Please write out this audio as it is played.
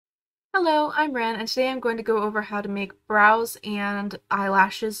Hello, I'm Ren, and today I'm going to go over how to make brows and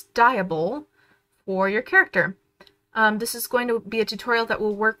eyelashes dyeable for your character. This is going to be a tutorial that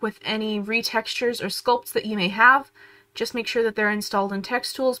will work with any retextures or sculpts that you may have. Just make sure that they're installed in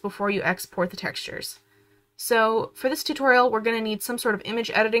TexTools before you export the textures. So for this tutorial, we're going to need some sort of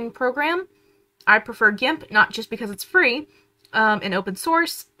image editing program. I prefer Gimp, not just because it's free and open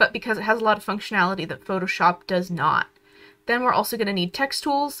source, but because it has a lot of functionality that Photoshop does not. Then we're also going to need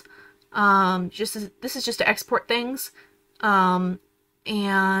TexTools. This is just to export things.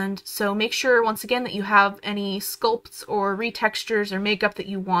 And so make sure, once again, that you have any sculpts or retextures or makeup that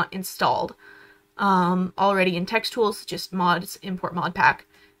you want installed already in TexTools. Just mods, import mod pack,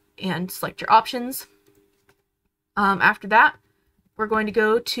 and select your options. After that, we're going to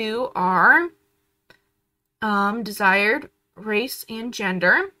go to our desired race and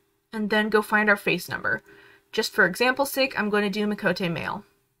gender, and then go find our face number. Just for example's sake, I'm going to do Mikote male.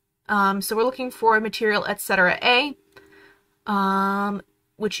 So we're looking for material, etc. A,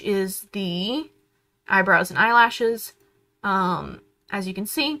 which is the eyebrows and eyelashes, as you can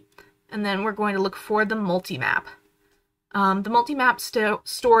see. And then we're going to look for the multi-map. The multi-map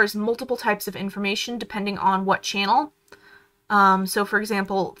stores multiple types of information depending on what channel. So for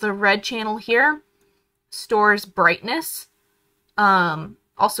example, the red channel here stores brightness,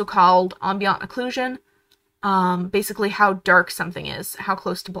 also called ambient occlusion. Basically how dark something is, how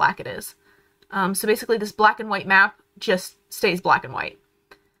close to black it is. So basically this black and white map just stays black and white.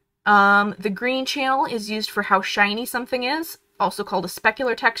 The green channel is used for how shiny something is, also called a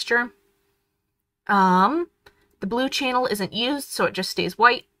specular texture. The blue channel isn't used, so it just stays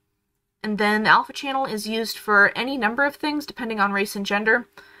white. And then the alpha channel is used for any number of things, depending on race and gender.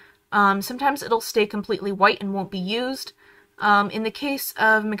 Sometimes it'll stay completely white and won't be used. In the case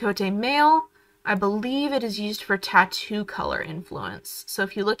of Mikote male, I believe it is used for tattoo color influence. So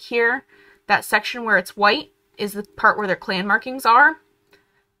if you look here, that section where it's white is the part where their clan markings are.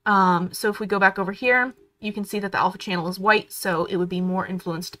 So if we go back over here, you can see that the alpha channel is white, so it would be more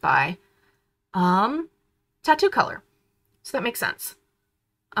influenced by tattoo color. So that makes sense.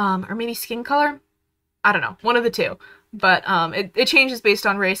 Or maybe skin color? I don't know, one of the two. But it changes based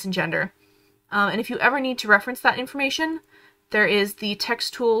on race and gender. And if you ever need to reference that information, there is the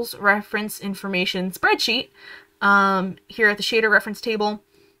TexTools reference information spreadsheet here at the shader reference table.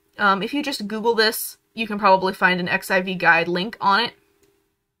 If you just Google this, you can probably find an XIV guide link on it.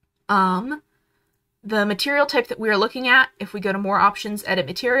 The material type that we are looking at, if we go to more options, edit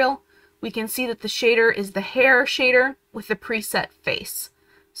material, we can see that the shader is the hair shader with the preset face.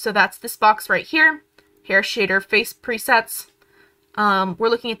 So that's this box right here, hair shader face presets. We're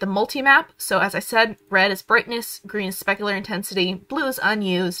looking at the multi-map, so as I said, red is brightness, green is specular intensity, blue is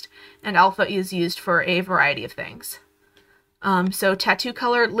unused, and alpha is used for a variety of things. So tattoo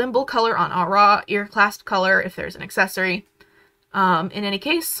color, limbal color on raw, ear clasp color if there's an accessory. In any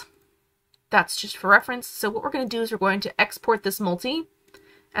case, that's just for reference. So what we're going to do is we're going to export this multi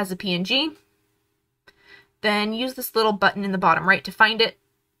as a PNG, then use this little button in the bottom right to find it,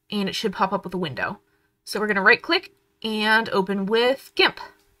 and it should pop up with a window. So we're going to right click and open with Gimp.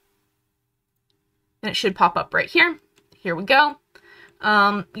 And it should pop up right here. Here we go.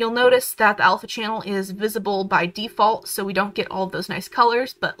 You'll notice that the alpha channel is visible by default, so we don't get all of those nice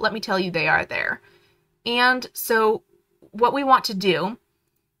colors, but let me tell you, they are there. And so what we want to do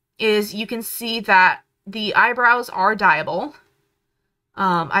is, you can see that the eyebrows are dyeable.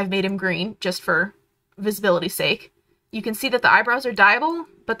 I've made them green just for visibility's sake. You can see that the eyebrows are dyeable,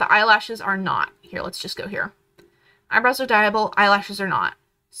 but the eyelashes are not. Here, let's just go here. Eyebrows are dyeable, eyelashes are not.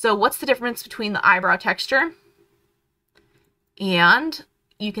 So what's the difference between the eyebrow texture? And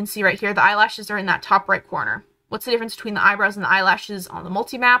you can see right here, the eyelashes are in that top right corner. What's the difference between the eyebrows and the eyelashes on the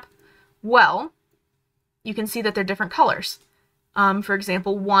multi-map? Well, you can see that they're different colors. For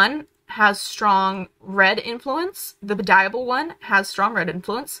example, one has strong red influence. The dyeable one has strong red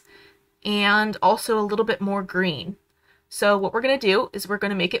influence, and also a little bit more green. So what we're going to do is we're going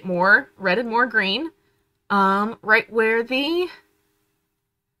to make it more red and more green. Right where the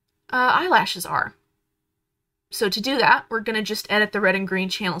eyelashes are. So to do that, we're going to just edit the red and green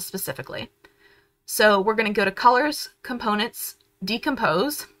channels specifically. So we're going to go to Colors, Components,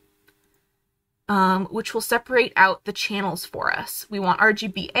 Decompose, which will separate out the channels for us. We want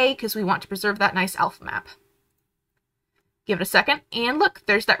RGBA because we want to preserve that nice alpha map. Give it a second, and look,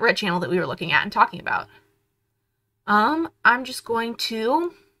 there's that red channel that we were looking at and talking about. I'm just going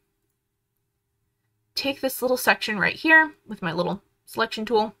to take this little section right here with my little selection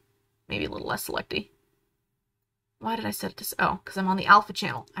tool, maybe a little less selecty. Why did I set it to, oh, because I'm on the alpha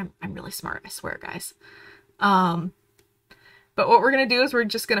channel. I'm really smart, I swear, guys. But But what we're going to do is we're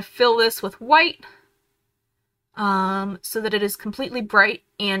just going to fill this with white so that it is completely bright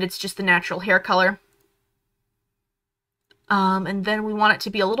and it's just the natural hair color. And then we want it to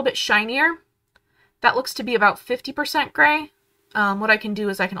be a little bit shinier. That looks to be about 50% gray. What I can do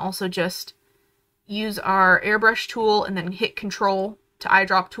is I can also just use our airbrush tool and then hit Control to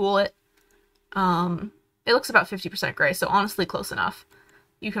eyedrop tool it. It looks about 50% gray, so honestly close enough.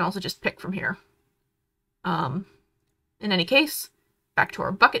 You can also just pick from here. In any case, back to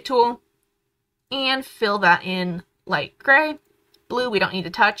our bucket tool and fill that in light gray. Blue we don't need to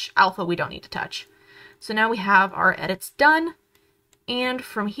touch, alpha we don't need to touch. So now we have our edits done. And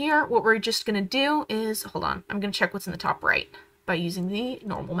from here, what we're just going to do is, hold on, I'm going to check what's in the top right by using the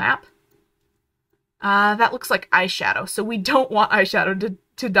normal map. That looks like eyeshadow, so we don't want eyeshadow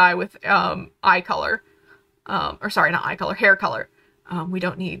to dye with eye color. Or sorry, not eye color, hair color. We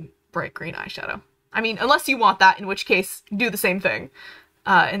don't need bright green eyeshadow. I mean, unless you want that, in which case, do the same thing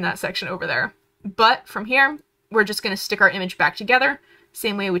in that section over there. But from here, we're just going to stick our image back together,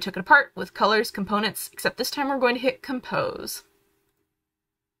 same way we took it apart with colors, components, except this time we're going to hit Compose.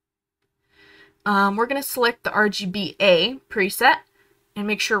 We're going to select the RGBA preset and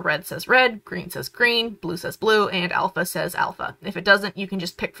make sure red says red, green says green, blue says blue, and alpha says alpha. If it doesn't, you can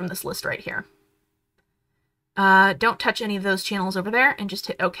just pick from this list right here. Don't touch any of those channels over there and just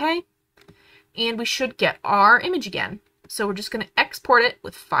hit OK. And we should get our image again. So we're just going to export it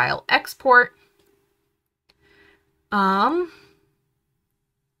with File, Export. Where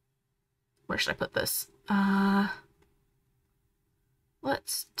should I put this?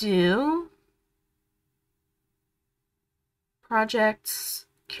 Let's do Projects,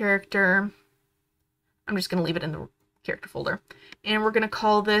 Character. I'm just going to leave it in the character folder. And we're going to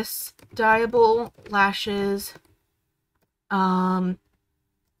call this Dyeable Lashes. Hold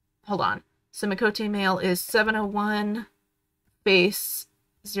on. So Mikote Male is 701 face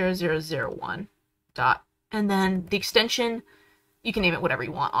 0001 dot. And then the extension, you can name it whatever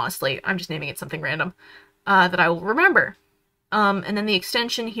you want, honestly. I'm just naming it something random that I will remember. And then the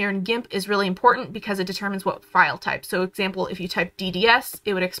extension here in Gimp is really important because it determines what file type. So example, if you type DDS,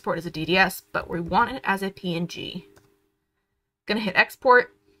 it would export as a DDS, but we want it as a PNG. Gonna hit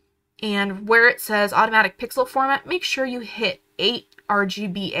export, and where it says automatic pixel format, make sure you hit 8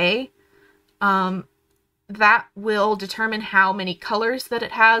 RGBA. That will determine how many colors that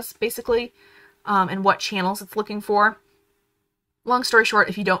it has, basically, and what channels it's looking for. Long story short,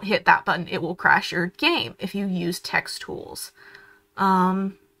 if you don't hit that button, it will crash your game if you use TexTools. I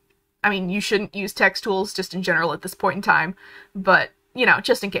mean, you shouldn't use TexTools just in general at this point in time, but, you know,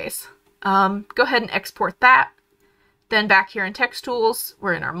 just in case. Go ahead and export that. Then back here in TexTools,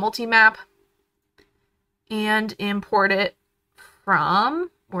 we're in our multi-map, and import it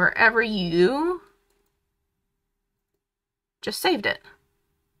from wherever you just saved it.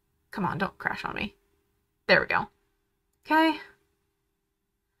 Come on, don't crash on me. There we go. Okay.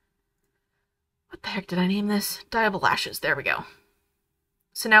 What the heck did I name this? Dyeable Lashes. There we go.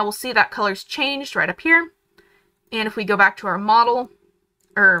 So now we'll see that color's changed right up here. And if we go back to our model,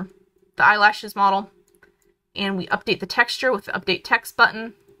 or the eyelashes model, and we update the texture with the Update Text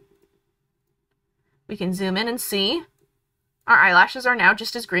button, we can zoom in and see our eyelashes are now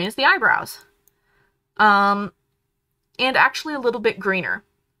just as green as the eyebrows. And actually a little bit greener.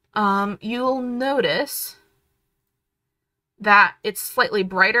 You'll notice that it's slightly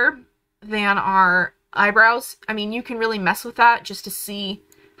brighter than our eyebrows. I mean, you can really mess with that just to see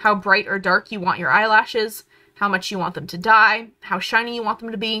how bright or dark you want your eyelashes, how much you want them to dye, how shiny you want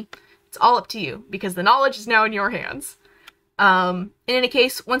them to be. It's all up to you because the knowledge is now in your hands. In any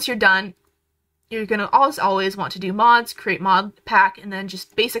case, once you're done, you're going to always want to do mods, create mod pack, and then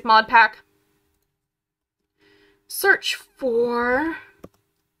just basic mod pack. Search for...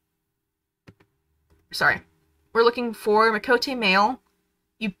 Sorry. We're looking for Mikote Male.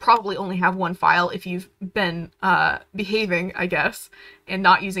 You probably only have one file if you've been behaving, I guess, and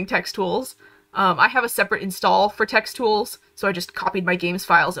not using TexTools. I have a separate install for TexTools, so I just copied my games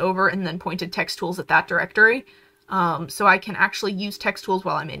files over and then pointed TexTools at that directory. So I can actually use TexTools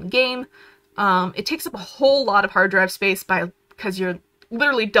while I'm in game. It takes up a whole lot of hard drive space because you're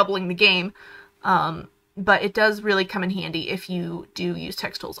literally doubling the game, but it does really come in handy if you do use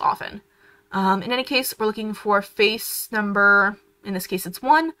TexTools often. In any case, we're looking for face number, in this case it's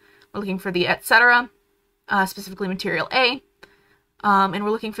 1. We're looking for the etc., specifically material A, and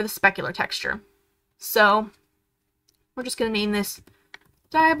we're looking for the specular texture. So we're just going to name this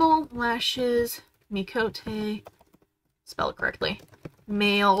Dyeable Lashes Mikote, spell it correctly,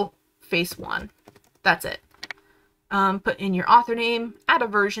 Male Face 1. That's it. Put in your author name, add a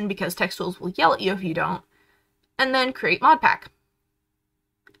version because TexTools will yell at you if you don't, and then create mod pack.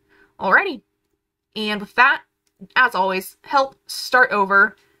 Alrighty. And with that, as always, help, start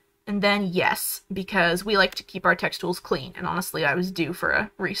over, and then yes, because we like to keep our TexTools clean, and honestly, I was due for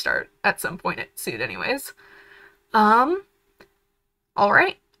a restart at some point soon anyways.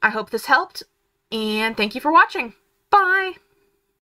 Alright, I hope this helped, and thank you for watching. Bye!